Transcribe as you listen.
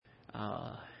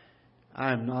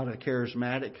I am not a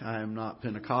charismatic. I am not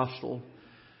Pentecostal.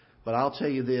 But I'll tell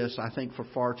you this, I think for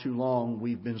far too long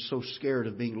we've been so scared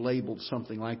of being labeled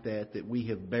something like that we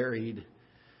have buried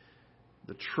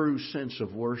the true sense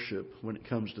of worship when it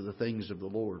comes to the things of the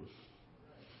Lord.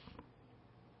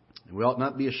 We ought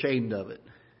not be ashamed of it.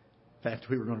 In fact,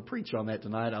 we were going to preach on that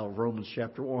tonight out of Romans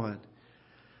chapter 1.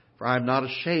 For I am not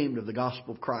ashamed of the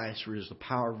gospel of Christ, for it is the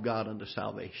power of God unto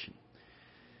salvation.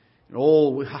 And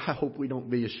I hope we don't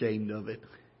be ashamed of it.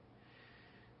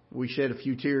 We shed a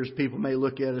few tears. People may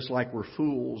look at us like we're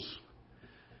fools.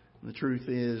 And the truth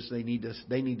is, they need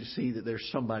to see that there's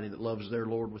somebody that loves their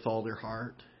Lord with all their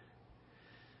heart.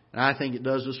 And I think it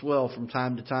does us well from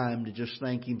time to time to just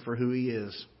thank Him for who He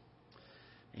is.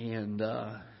 And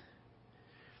I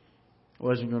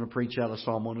wasn't going to preach out of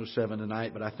Psalm 107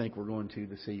 tonight, but I think we're going to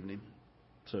this evening.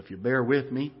 So if you bear with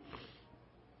me,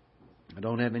 I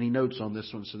don't have any notes on this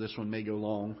one, so this one may go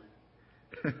long.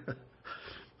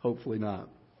 Hopefully not.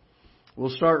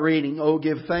 We'll start reading. Oh,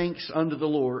 give thanks unto the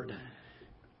Lord,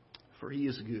 for He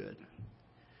is good.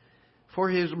 For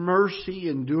His mercy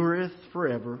endureth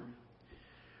forever.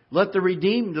 Let the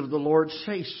redeemed of the Lord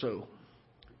say so,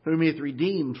 whom He hath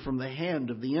redeemed from the hand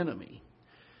of the enemy,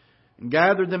 and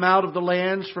gathered them out of the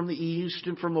lands from the east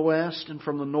and from the west and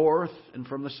from the north and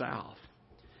from the south.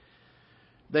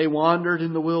 They wandered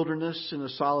in the wilderness in a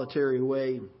solitary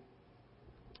way.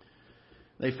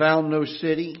 They found no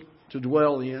city to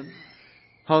dwell in.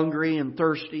 Hungry and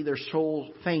thirsty, their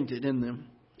soul fainted in them.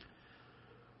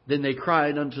 Then they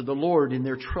cried unto the Lord in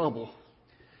their trouble,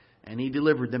 and He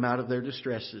delivered them out of their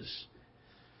distresses.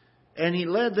 And He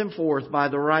led them forth by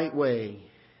the right way.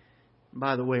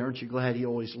 By the way, aren't you glad He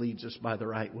always leads us by the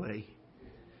right way?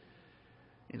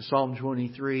 In Psalm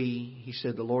 23, He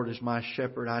said, The Lord is my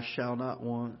shepherd, I shall not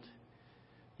want.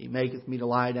 He maketh me to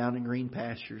lie down in green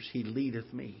pastures. He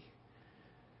leadeth me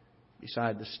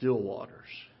beside the still waters.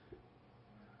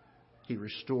 He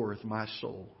restoreth my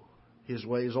soul. His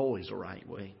way is always the right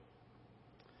way.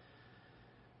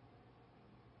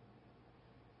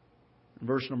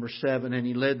 Verse number 7, And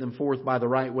He led them forth by the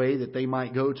right way, that they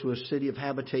might go to a city of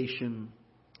habitation.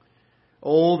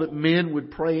 Oh, that men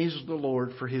would praise the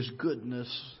Lord for His goodness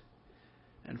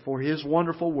and for His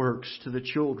wonderful works to the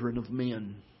children of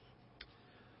men.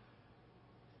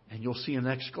 And you'll see an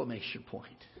exclamation point.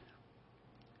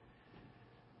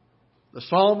 The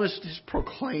psalmist is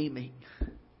proclaiming.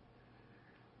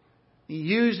 He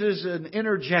uses an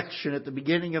interjection at the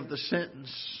beginning of the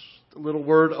sentence, the little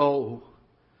word, oh.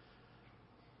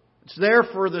 It's there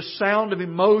for the sound of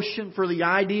emotion, for the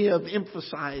idea of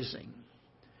emphasizing.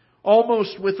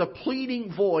 Almost with a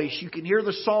pleading voice, you can hear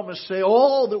the psalmist say,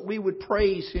 oh, that we would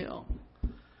praise Him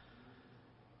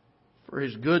for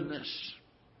His goodness,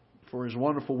 for His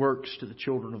wonderful works to the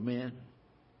children of men.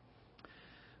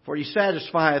 For He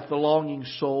satisfieth the longing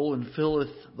soul and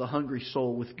filleth the hungry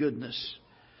soul with goodness.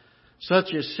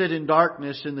 Such as sit in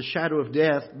darkness in the shadow of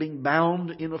death, being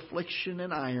bound in affliction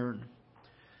and iron,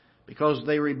 because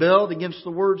they rebelled against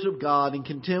the words of God and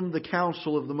contemned the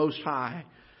counsel of the Most High.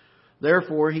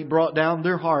 Therefore He brought down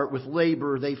their heart with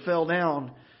labor. They fell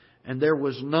down, and there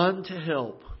was none to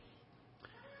help.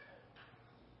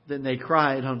 Then they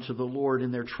cried unto the Lord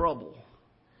in their trouble,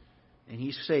 and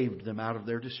He saved them out of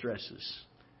their distresses.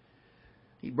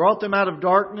 He brought them out of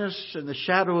darkness and the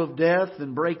shadow of death,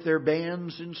 and brake their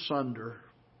bands in sunder.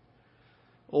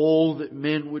 Oh, that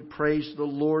men would praise the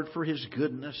Lord for His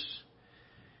goodness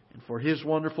and for His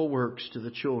wonderful works to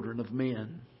the children of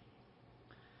men.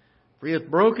 For He hath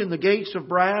broken the gates of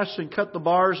brass and cut the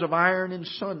bars of iron in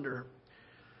sunder.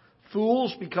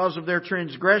 Fools, because of their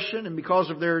transgression and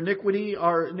because of their iniquities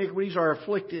are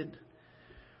afflicted.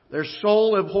 Their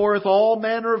soul abhorreth all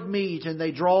manner of meat, and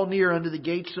they draw near unto the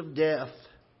gates of death.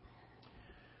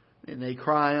 And they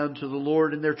cry unto the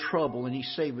Lord in their trouble, and He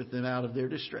saveth them out of their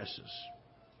distresses.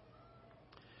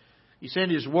 He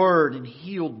sent His word and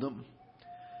healed them,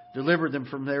 delivered them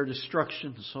from their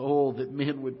destructions. Oh, that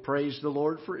men would praise the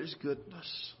Lord for His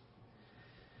goodness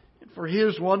and for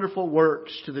His wonderful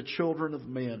works to the children of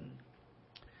men.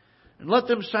 And let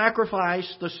them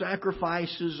sacrifice the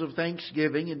sacrifices of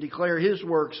thanksgiving and declare His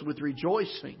works with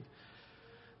rejoicing.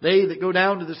 They that go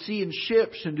down to the sea in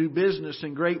ships and do business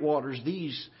in great waters,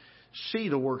 these see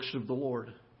the works of the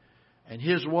Lord and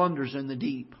His wonders in the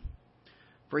deep.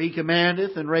 For He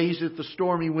commandeth and raiseth the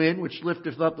stormy wind, which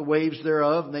lifteth up the waves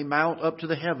thereof, and they mount up to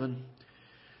the heaven.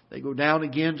 They go down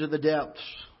again to the depths.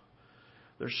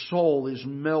 Their soul is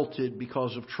melted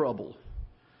because of trouble.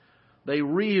 They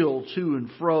reel to and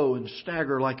fro and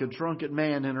stagger like a drunken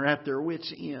man and are at their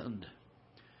wits' end.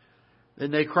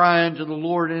 Then they cry unto the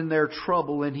Lord in their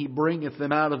trouble, and He bringeth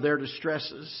them out of their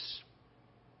distresses.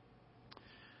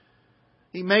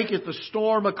 He maketh the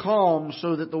storm a calm,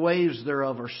 so that the waves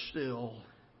thereof are still.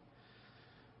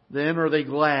 Then are they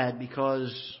glad,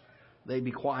 because they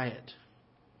be quiet.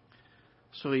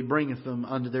 So He bringeth them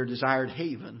unto their desired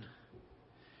haven.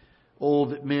 Oh,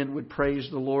 that men would praise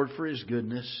the Lord for His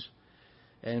goodness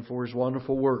and for His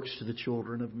wonderful works to the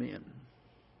children of men.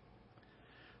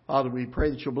 Father, we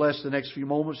pray that You'll bless the next few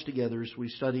moments together as we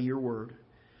study Your Word.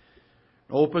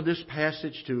 Open this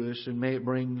passage to us, and may it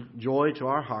bring joy to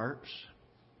our hearts.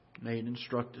 May it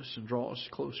instruct us and draw us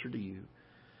closer to You.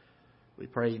 We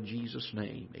pray in Jesus'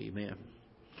 name. Amen.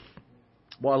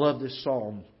 Well, I love this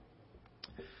psalm.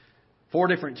 4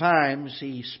 different times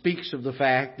he speaks of the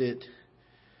fact that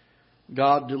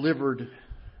God delivered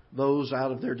those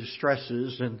out of their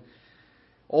distresses, and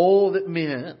all that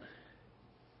men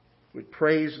would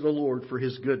praise the Lord for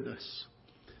His goodness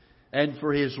and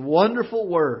for His wonderful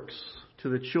works to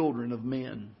the children of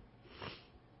men.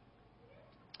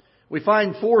 We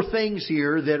find 4 things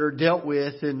here that are dealt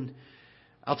with, and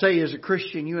I'll tell you, as a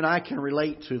Christian, you and I can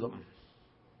relate to them.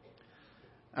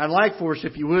 I'd like for us,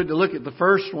 if you would, to look at the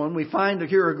first one. We find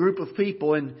here a group of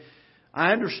people, and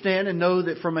I understand and know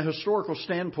that from a historical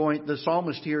standpoint, the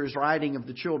psalmist here is writing of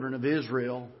the children of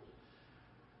Israel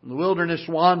and the wilderness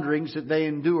wanderings that they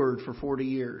endured for 40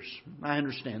 years. I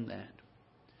understand that.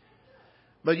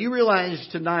 But you realize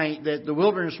tonight that the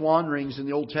wilderness wanderings in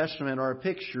the Old Testament are a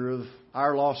picture of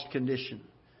our lost condition.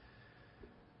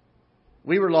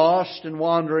 We were lost and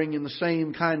wandering in the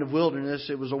same kind of wilderness.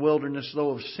 It was a wilderness,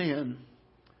 though, of sin.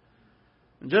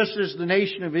 And just as the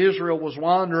nation of Israel was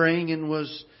wandering and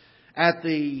was at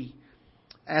the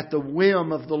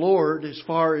whim of the Lord as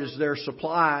far as their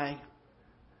supply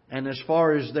and as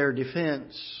far as their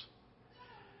defense,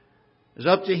 it was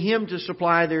up to Him to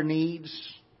supply their needs,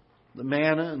 the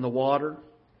manna and the water.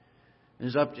 It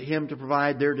was up to Him to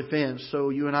provide their defense. So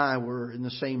you and I were in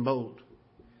the same boat.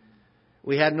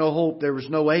 We had no hope. There was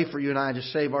no way for you and I to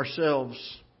save ourselves.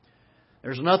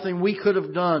 There's nothing we could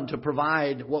have done to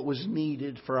provide what was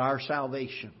needed for our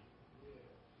salvation.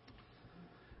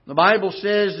 The Bible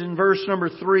says in verse number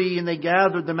 3, and they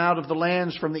gathered them out of the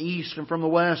lands from the east and from the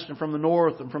west and from the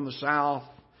north and from the south.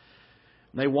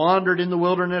 And they wandered in the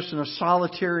wilderness in a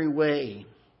solitary way.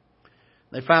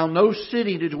 They found no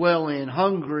city to dwell in,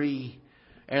 hungry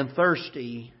and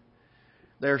thirsty.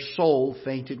 Their soul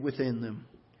fainted within them.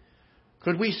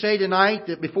 Could we say tonight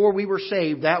that before we were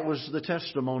saved, that was the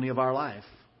testimony of our life?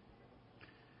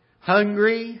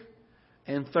 Hungry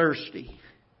and thirsty.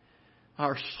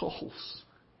 Our souls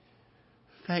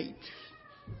faint.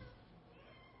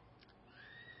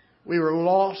 We were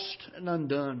lost and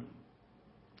undone.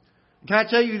 Can I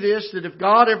tell you this, that if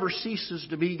God ever ceases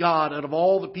to be God, out of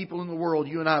all the people in the world,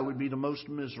 you and I would be the most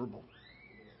miserable.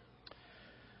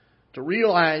 To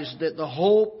realize that the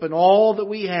hope and all that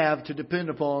we have to depend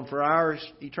upon for our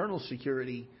eternal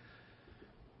security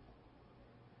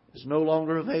is no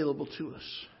longer available to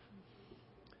us.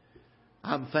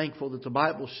 I'm thankful that the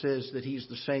Bible says that He's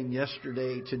the same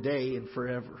yesterday, today, and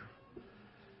forever.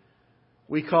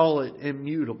 We call it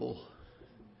immutable.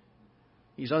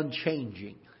 He's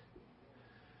unchanging.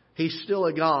 He's still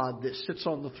a God that sits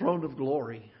on the throne of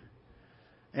glory.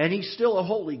 And He's still a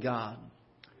holy God.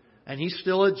 And He's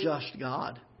still a just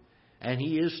God. And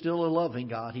He is still a loving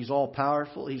God. He's all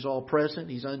powerful. He's all present.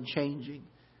 He's unchanging.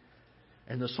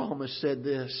 And the psalmist said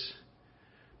this,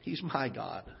 He's my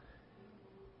God.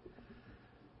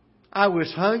 I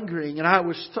was hungering and I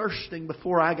was thirsting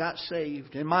before I got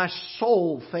saved, and my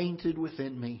soul fainted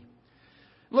within me.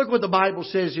 Look what the Bible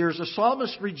says here. The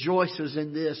psalmist rejoices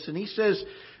in this, and he says,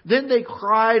 then they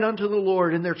cried unto the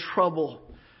Lord in their trouble.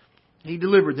 He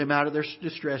delivered them out of their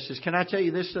distresses. Can I tell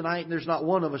you this tonight? There's not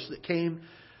one of us that came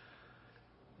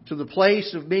to the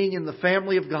place of being in the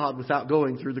family of God without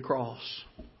going through the cross.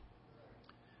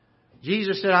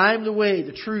 Jesus said, I am the way,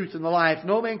 the truth, and the life.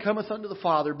 No man cometh unto the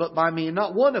Father but by me. And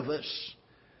not one of us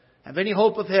have any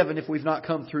hope of heaven if we've not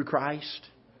come through Christ.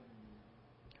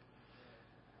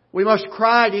 We must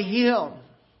cry to Him.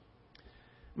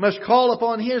 We must call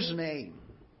upon His name.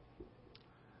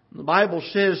 The Bible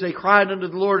says they cried unto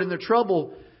the Lord in their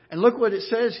trouble. And look what it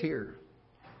says here.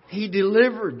 He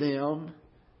delivered them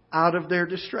out of their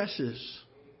distresses.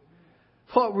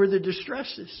 What were the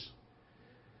distresses?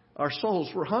 Our souls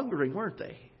were hungering, weren't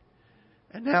they?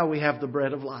 And now we have the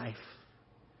bread of life.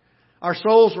 Our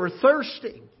souls were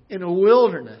thirsting in a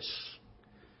wilderness.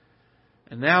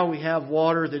 And now we have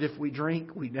water that if we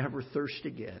drink, we never thirst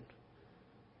again.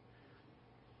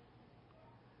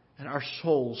 And our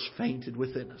souls fainted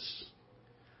within us.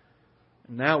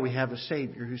 And now we have a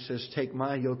Savior who says, take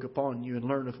my yoke upon you and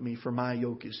learn of me, for my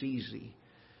yoke is easy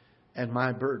and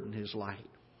my burden is light.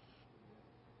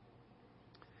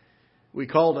 We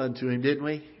called unto Him, didn't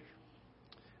we?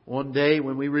 One day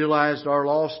when we realized our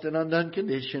lost and undone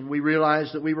condition, we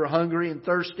realized that we were hungry and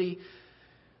thirsty,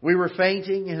 we were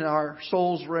fainting, and our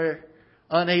souls were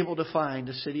unable to find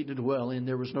a city to dwell in.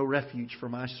 There was no refuge for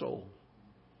my soul.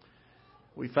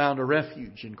 We found a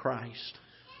refuge in Christ.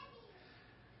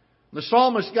 The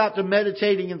psalmist got to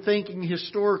meditating and thinking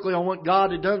historically on what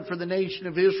God had done for the nation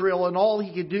of Israel, and all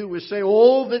he could do was say,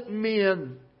 "Oh, that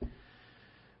men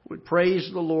would praise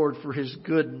the Lord for His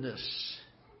goodness,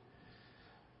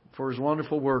 for His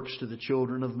wonderful works to the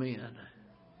children of men."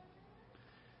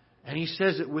 And he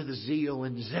says it with zeal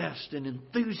and zest and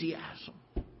enthusiasm.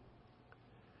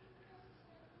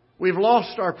 We've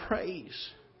lost our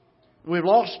praise. We've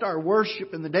lost our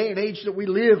worship in the day and age that we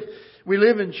live. We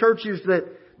live in churches that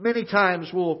many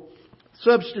times will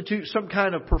substitute some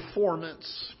kind of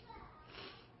performance.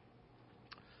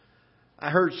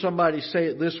 I heard somebody say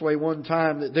it this way one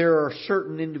time, that there are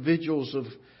certain individuals of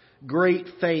great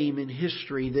fame in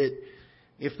history that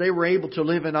if they were able to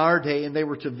live in our day and they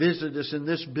were to visit us in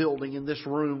this building, in this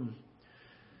room,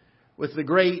 with the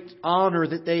great honor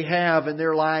that they have in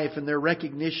their life and their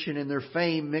recognition and their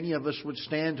fame, many of us would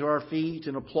stand to our feet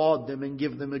and applaud them and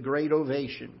give them a great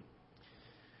ovation.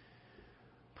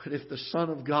 But if the Son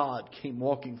of God came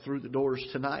walking through the doors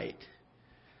tonight,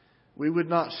 we would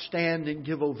not stand and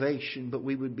give ovation, but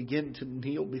we would begin to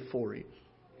kneel before Him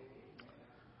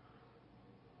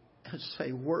and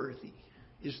say, "Worthy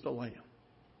is the Lamb."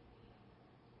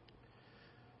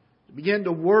 Begin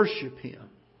to worship Him.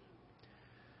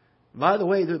 By the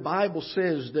way, the Bible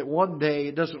says that one day,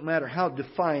 it doesn't matter how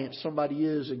defiant somebody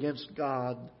is against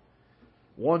God,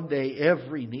 one day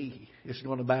every knee is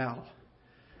going to bow.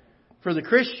 For the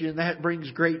Christian, that brings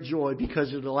great joy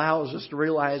because it allows us to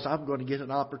realize I'm going to get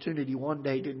an opportunity one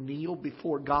day to kneel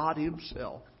before God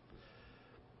Himself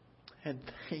and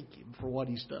thank Him for what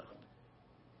He's done.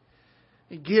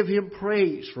 And give Him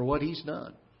praise for what He's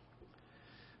done.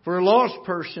 For a lost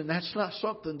person, that's not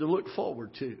something to look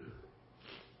forward to.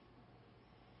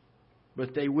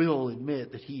 But they will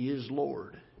admit that He is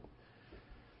Lord.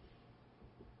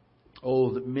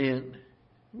 Oh, that men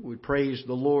would praise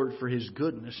the Lord for His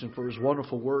goodness and for His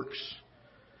wonderful works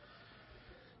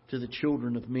to the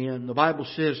children of men. The Bible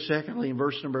says, secondly, in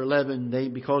verse number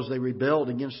 11, because they rebelled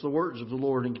against the words of the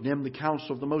Lord and condemned the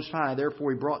counsel of the Most High,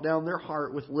 therefore He brought down their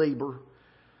heart with labor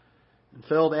and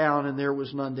fell down, and there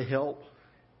was none to help.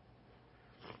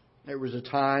 There was a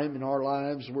time in our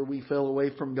lives where we fell away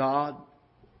from God.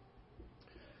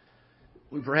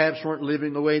 We perhaps weren't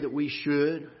living the way that we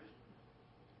should.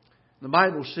 The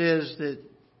Bible says that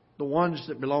the ones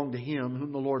that belong to Him,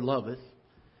 whom the Lord loveth,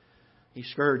 He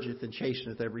scourgeth and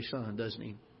chasteneth every son, doesn't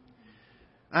He?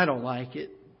 I don't like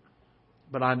it,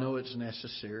 but I know it's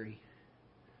necessary.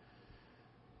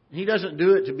 He doesn't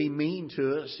do it to be mean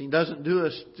to us. He doesn't do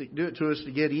it to us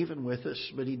to get even with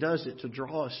us, but He does it to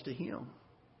draw us to Him.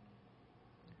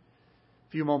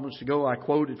 A few moments ago I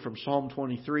quoted from Psalm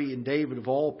 23, and David of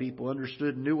all people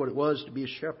understood and knew what it was to be a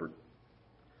shepherd.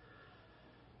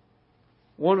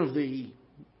 One of the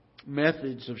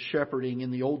methods of shepherding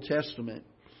in the Old Testament,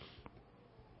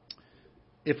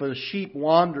 if a sheep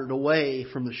wandered away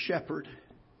from the shepherd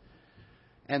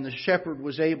and the shepherd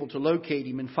was able to locate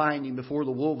him and find him before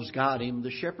the wolves got him,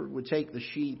 the shepherd would take the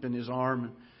sheep in his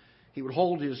arm. He would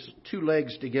hold his two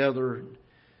legs together.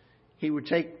 He would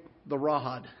take the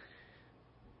rod.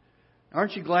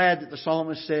 Aren't you glad that the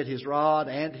psalmist said His rod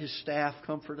and His staff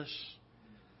comfort us?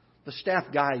 The staff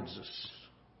guides us.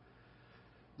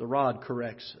 The rod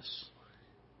corrects us.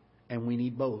 And we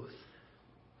need both.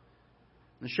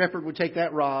 The shepherd would take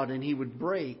that rod and he would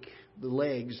break the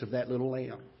legs of that little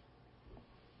lamb.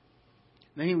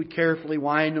 Then he would carefully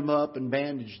wind them up and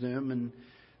bandage them. And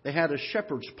they had a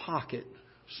shepherd's pocket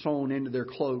sewn into their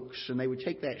cloaks. And they would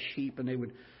take that sheep and they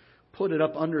would put it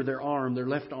up under their arm, their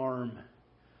left arm,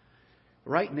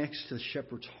 right next to the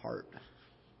shepherd's heart.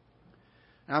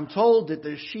 I'm told that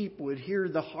the sheep would hear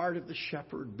the heart of the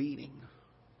shepherd beating.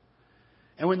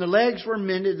 And when the legs were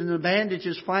mended and the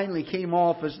bandages finally came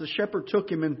off, as the shepherd took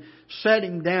him and set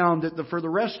him down, that for the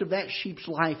rest of that sheep's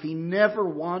life, he never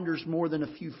wanders more than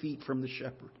a few feet from the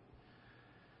shepherd.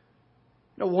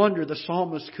 No wonder the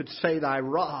psalmist could say, "Thy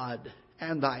rod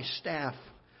and Thy staff,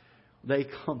 they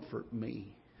comfort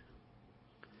me."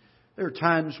 There are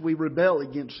times we rebel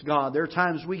against God. There are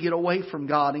times we get away from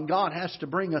God. And God has to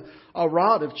bring a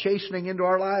rod of chastening into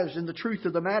our lives. And the truth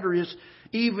of the matter is,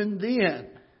 even then,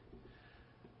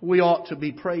 we ought to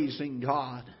be praising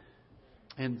God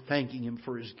and thanking Him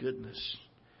for His goodness.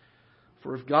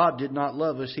 For if God did not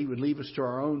love us, He would leave us to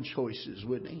our own choices,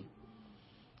 wouldn't He?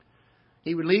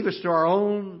 He would leave us to our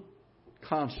own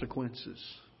consequences.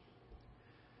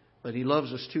 But He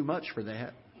loves us too much for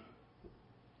that.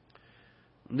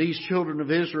 When these children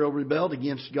of Israel rebelled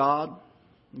against God,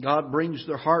 God brings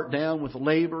their heart down with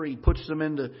labor. He puts them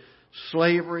into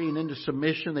slavery and into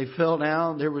submission. They fell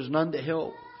down. There was none to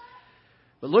help.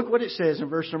 But look what it says in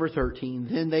verse number 13.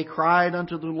 Then they cried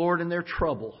unto the Lord in their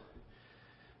trouble,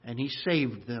 and He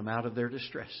saved them out of their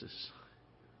distresses.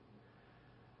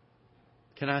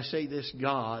 Can I say this?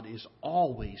 God is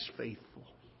always faithful.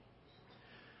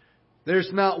 There's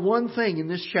not one thing in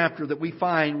this chapter that we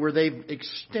find where they've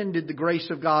extended the grace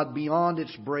of God beyond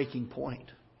its breaking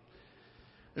point.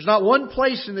 There's not one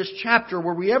place in this chapter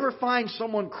where we ever find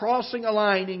someone crossing a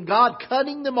line and God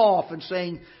cutting them off and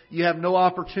saying, you have no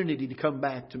opportunity to come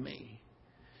back to me.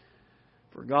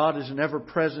 For God is an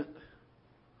ever-present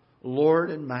Lord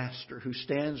and Master who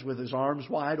stands with His arms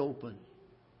wide open.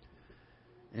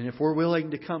 And if we're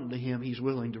willing to come to Him, He's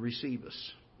willing to receive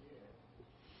us.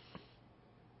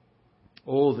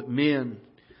 Oh, that men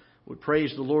would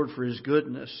praise the Lord for His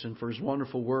goodness and for His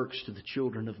wonderful works to the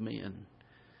children of men.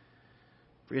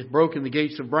 For He hath broken the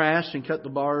gates of brass and cut the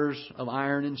bars of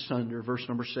iron in sunder. Verse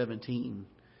number 17.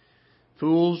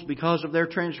 Fools, because of their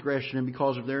transgression and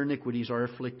because of their iniquities, are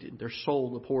afflicted. Their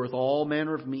soul abhorreth all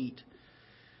manner of meat,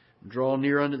 and draw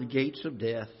near unto the gates of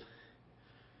death.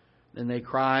 Then they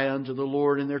cry unto the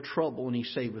Lord in their trouble, and He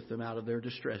saveth them out of their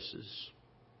distresses.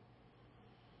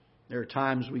 There are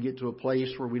times we get to a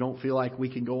place where we don't feel like we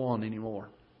can go on anymore.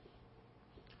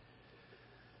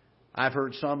 I've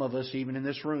heard some of us, even in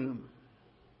this room,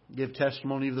 give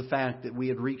testimony of the fact that we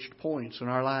had reached points in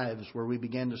our lives where we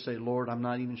began to say, Lord, I'm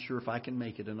not even sure if I can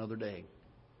make it another day.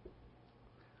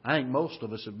 I think most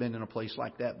of us have been in a place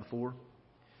like that before.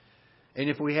 And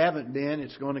if we haven't been,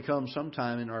 it's going to come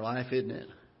sometime in our life, isn't it?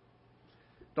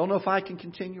 Don't know if I can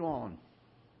continue on.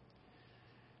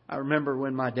 I remember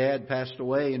when my dad passed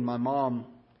away and my mom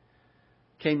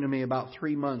came to me about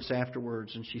 3 months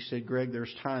afterwards and she said, Greg,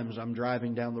 there's times I'm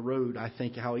driving down the road, I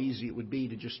think how easy it would be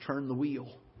to just turn the wheel.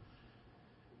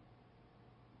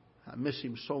 I miss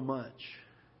him so much.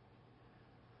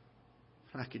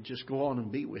 I could just go on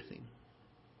and be with him.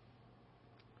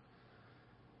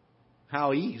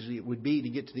 How easy it would be to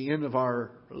get to the end of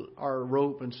our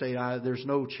rope and say, there's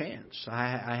no chance.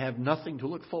 I have nothing to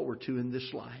look forward to in this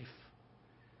life.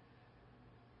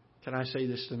 Can I say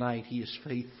this tonight? He is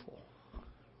faithful.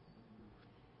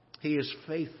 He is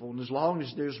faithful. And as long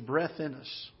as there's breath in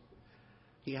us,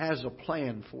 He has a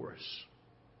plan for us.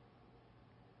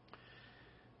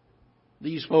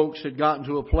 These folks had gotten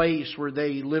to a place where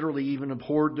they literally even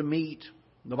abhorred the meat.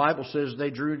 The Bible says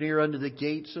they drew near unto the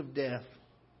gates of death.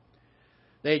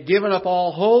 They had given up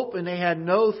all hope and they had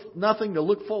nothing to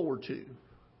look forward to.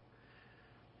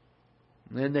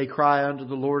 And then they cry unto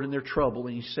the Lord in their trouble,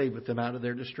 and He saveth them out of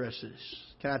their distresses.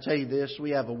 Can I tell you this?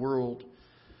 We have a world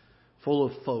full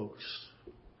of folks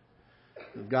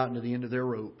who have gotten to the end of their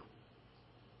rope.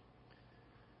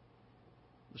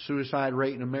 The suicide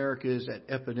rate in America is at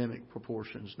epidemic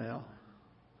proportions now.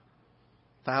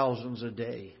 Thousands a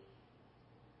day.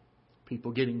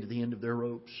 People getting to the end of their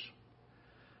ropes,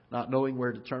 not knowing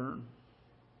where to turn.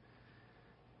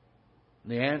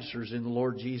 And the answer is in the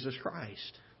Lord Jesus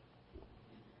Christ.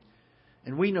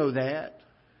 And we know that,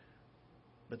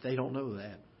 but they don't know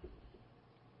that.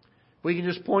 We can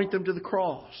just point them to the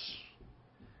cross.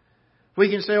 We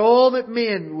can say, oh, that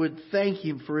men would thank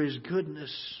Him for His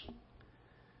goodness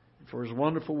and for His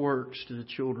wonderful works to the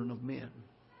children of men.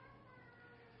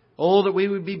 Oh, that we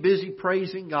would be busy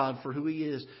praising God for who He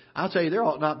is. I'll tell you, there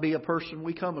ought not be a person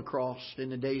we come across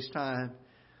in a day's time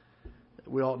that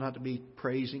we ought not to be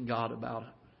praising God about it.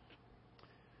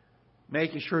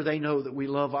 Making sure they know that we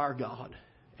love our God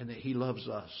and that He loves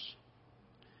us.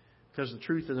 Because the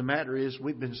truth of the matter is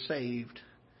we've been saved.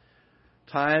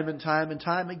 Time and time and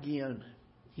time again,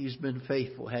 He's been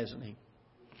faithful, hasn't He?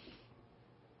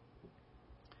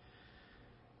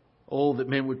 Oh, that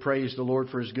men would praise the Lord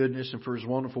for His goodness and for His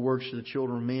wonderful works to the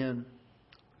children of men.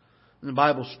 And the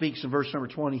Bible speaks in verse number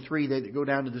 23, they that go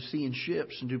down to the sea in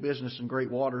ships and do business in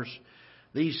great waters,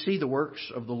 these see the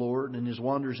works of the Lord and His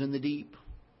wonders in the deep.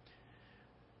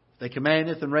 They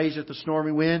commandeth and raiseth the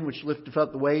stormy wind, which lifteth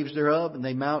up the waves thereof, and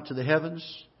they mount to the heavens.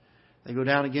 They go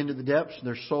down again to the depths, and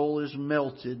their soul is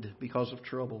melted because of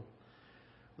trouble.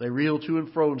 They reel to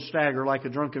and fro and stagger like a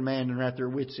drunken man and are at their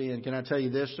wits' end. Can I tell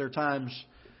you this? There are times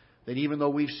that even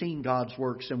though we've seen God's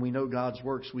works and we know God's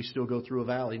works, we still go through a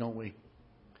valley, don't we?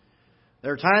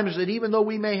 There are times that even though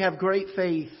we may have great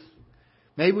faith,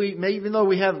 even though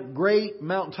we have great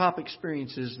mountaintop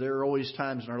experiences, there are always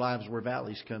times in our lives where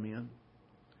valleys come in.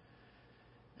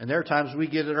 And there are times we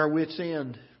get at our wits'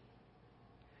 end.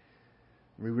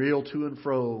 We reel to and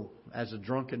fro as a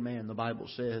drunken man, the Bible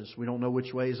says. We don't know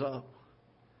which way is up.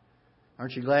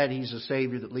 Aren't you glad He's a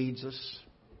Savior that leads us?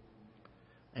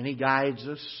 And He guides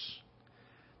us.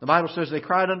 The Bible says they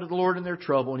cried unto the Lord in their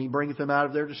trouble, and He bringeth them out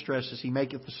of their distresses. He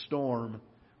maketh the storm,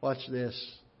 watch this,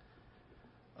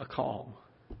 a calm.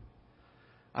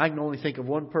 I can only think of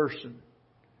one person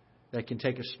that can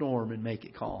take a storm and make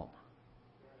it calm.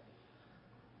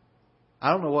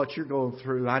 I don't know what you're going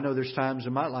through. I know there's times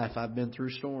in my life I've been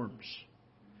through storms.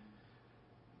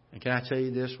 And can I tell you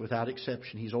this? Without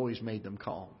exception, He's always made them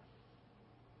calm.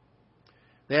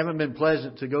 They haven't been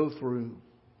pleasant to go through,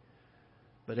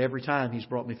 but every time He's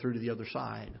brought me through to the other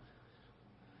side.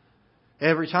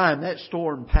 Every time that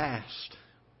storm passed.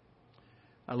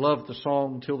 I love the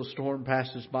song, Till the Storm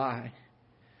Passes By.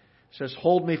 It says,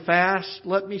 hold me fast,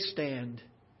 let me stand.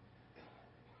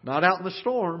 Not out in the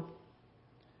storm.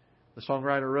 The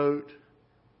songwriter wrote,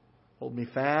 hold me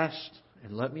fast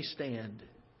and let me stand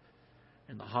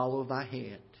in the hollow of thy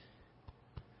hand.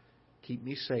 Keep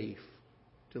me safe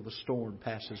till the storm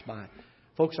passes by.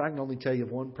 Folks, I can only tell you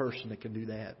of one person that can do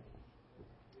that.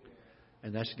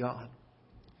 And that's God.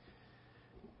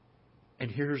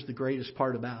 And here's the greatest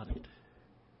part about it.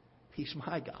 He's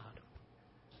my God.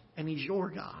 And He's your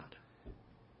God.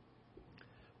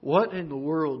 What in the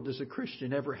world does a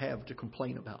Christian ever have to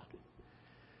complain about?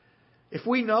 If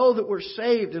we know that we're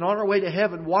saved and on our way to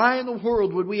heaven, why in the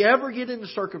world would we ever get in the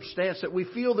circumstance that we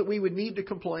feel that we would need to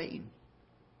complain?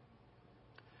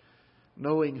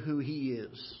 Knowing who He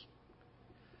is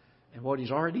and what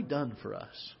He's already done for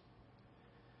us.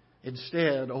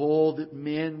 Instead, oh, that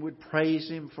men would praise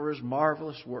Him for His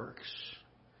marvelous works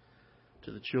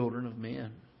to the children of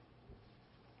men.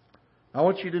 I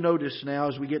want you to notice now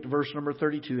as we get to verse number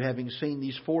 32, having seen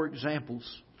these 4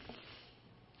 examples.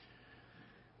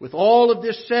 With all of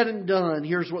this said and done,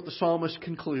 here's what the psalmist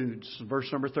concludes. Verse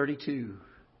number 32.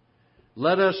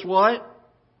 Let us what?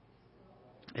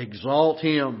 Exalt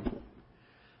Him.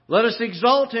 Let us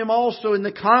exalt Him also in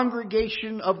the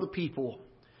congregation of the people,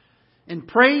 and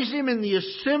praise Him in the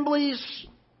assemblies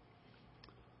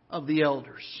of the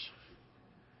elders.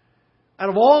 Out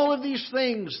of all of these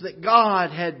things that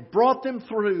God had brought them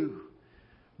through,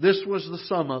 this was the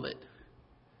sum of it.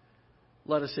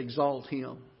 Let us exalt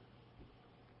Him.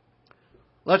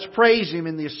 Let's praise Him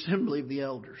in the assembly of the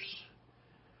elders.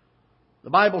 The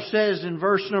Bible says in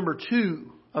verse number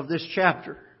 2 of this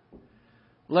chapter,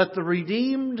 let the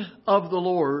redeemed of the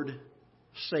Lord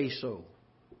say so.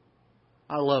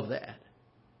 I love that.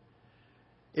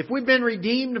 If we've been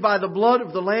redeemed by the blood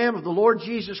of the Lamb of the Lord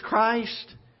Jesus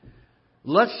Christ,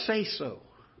 let's say so.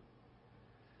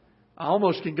 I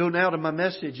almost can go now to my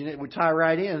message and it would tie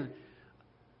right in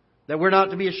that we're not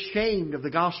to be ashamed of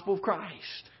the gospel of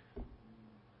Christ.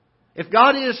 If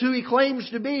God is who He claims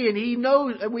to be,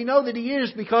 and we know that He is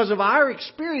because of our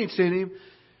experience in Him,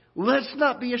 let's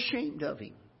not be ashamed of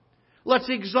Him. Let's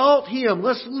exalt Him.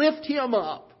 Let's lift Him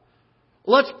up.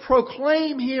 Let's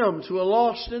proclaim Him to a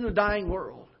lost and a dying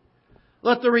world.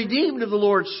 Let the redeemed of the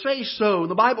Lord say so.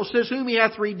 The Bible says, whom He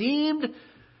hath redeemed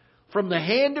from the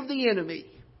hand of the enemy.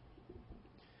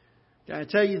 Can I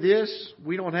tell you this?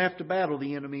 We don't have to battle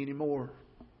the enemy anymore.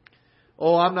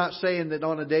 Oh, I'm not saying that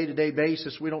on a day-to-day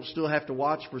basis we don't still have to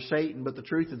watch for Satan, but the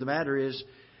truth of the matter is,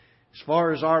 as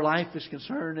far as our life is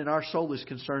concerned and our soul is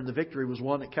concerned, the victory was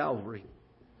won at Calvary.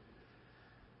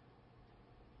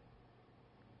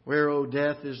 Where, O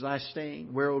death, is thy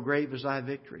sting? Where, O grave, is thy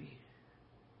victory?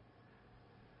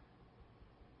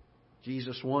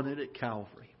 Jesus won it at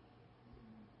Calvary.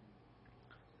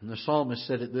 And the psalmist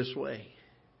said it this way.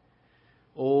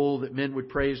 Oh, that men would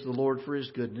praise the Lord for His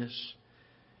goodness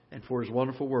and for His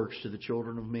wonderful works to the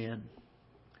children of men.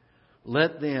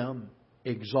 Let them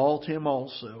exalt Him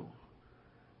also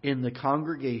in the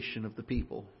congregation of the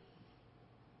people,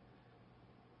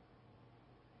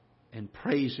 and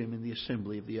praise Him in the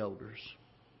assembly of the elders.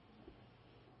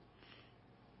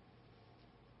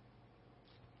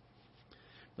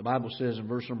 The Bible says in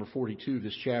verse number 42 of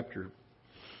this chapter,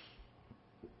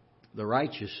 the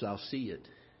righteous shall see it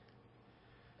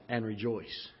and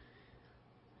rejoice.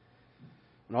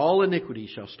 And all iniquity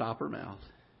shall stop her mouth.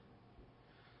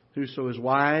 Whoso is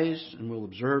wise and will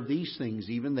observe these things,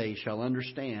 even they shall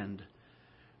understand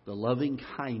the loving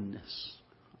kindness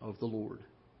of the Lord.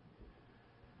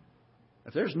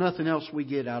 If there's nothing else we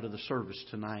get out of the service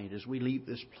tonight as we leave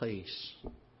this place,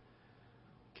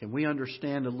 can we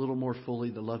understand a little more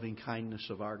fully the loving kindness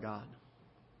of our God?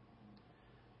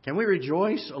 Can we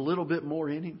rejoice a little bit more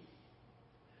in Him?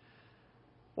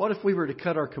 What if we were to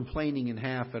cut our complaining in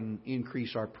half and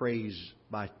increase our praise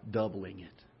by doubling it?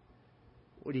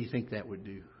 What do you think that would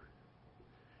do?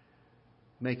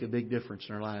 make a big difference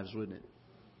in our lives, wouldn't it?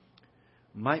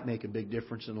 Might make a big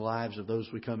difference in the lives of those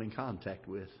we come in contact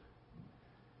with.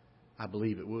 I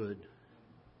believe it would.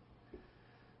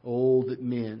 Oh, that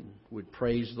men would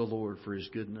praise the Lord for His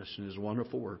goodness and His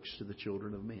wonderful works to the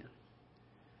children of men.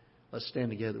 Let's stand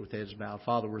together with heads bowed.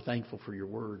 Father, we're thankful for Your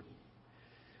Word.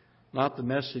 Not the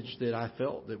message that I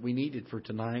felt that we needed for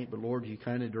tonight, but Lord, You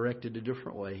kind of directed a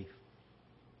different way.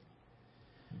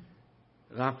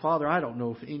 Now, Father, I don't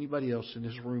know if anybody else in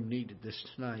this room needed this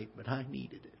tonight, but I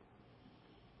needed it.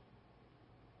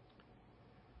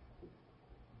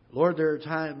 Lord, there are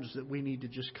times that we need to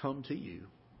just come to You.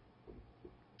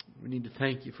 We need to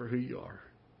thank You for who You are.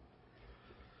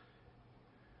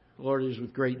 Lord, it is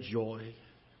with great joy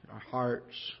in our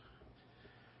hearts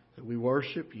that we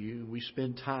worship You. We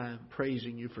spend time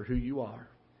praising You for who You are.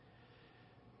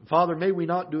 And Father, may we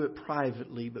not do it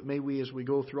privately, but may we, as we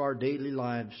go through our daily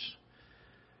lives,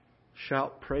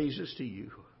 shout praises to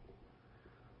You.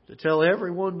 To tell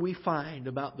everyone we find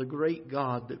about the great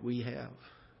God that we have.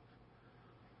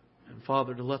 And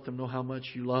Father, to let them know how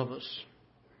much You love us.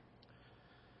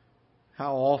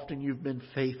 How often You've been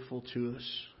faithful to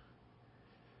us.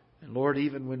 And Lord,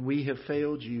 even when we have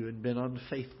failed You and been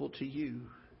unfaithful to You,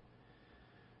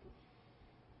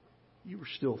 You were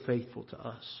still faithful to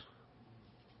us.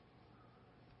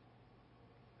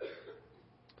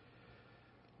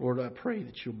 Lord, I pray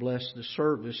that You'll bless the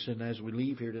service, and as we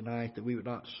leave here tonight, that we would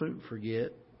not soon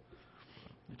forget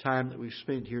the time that we've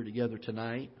spent here together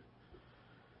tonight.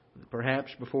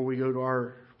 Perhaps before we go to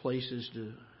our places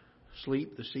to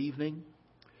sleep this evening,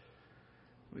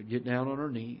 we'd get down on our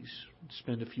knees and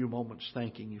spend a few moments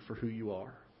thanking You for who You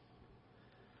are.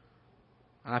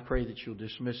 I pray that You'll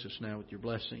dismiss us now with Your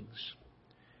blessings.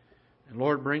 And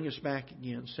Lord, bring us back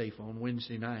again safe on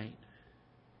Wednesday night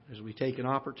as we take an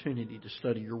opportunity to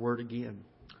study Your Word again.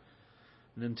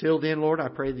 And until then, Lord, I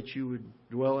pray that You would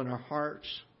dwell in our hearts,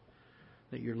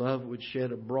 that Your love would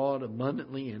shed abroad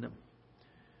abundantly in them,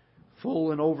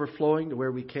 full and overflowing to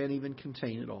where we can't even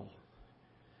contain it all.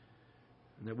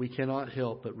 And that we cannot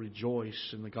help but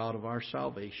rejoice in the God of our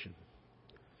salvation.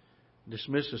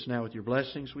 Dismiss us now with Your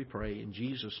blessings, we pray, in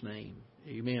Jesus' name.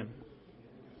 Amen.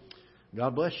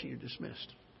 God bless you. You're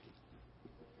dismissed.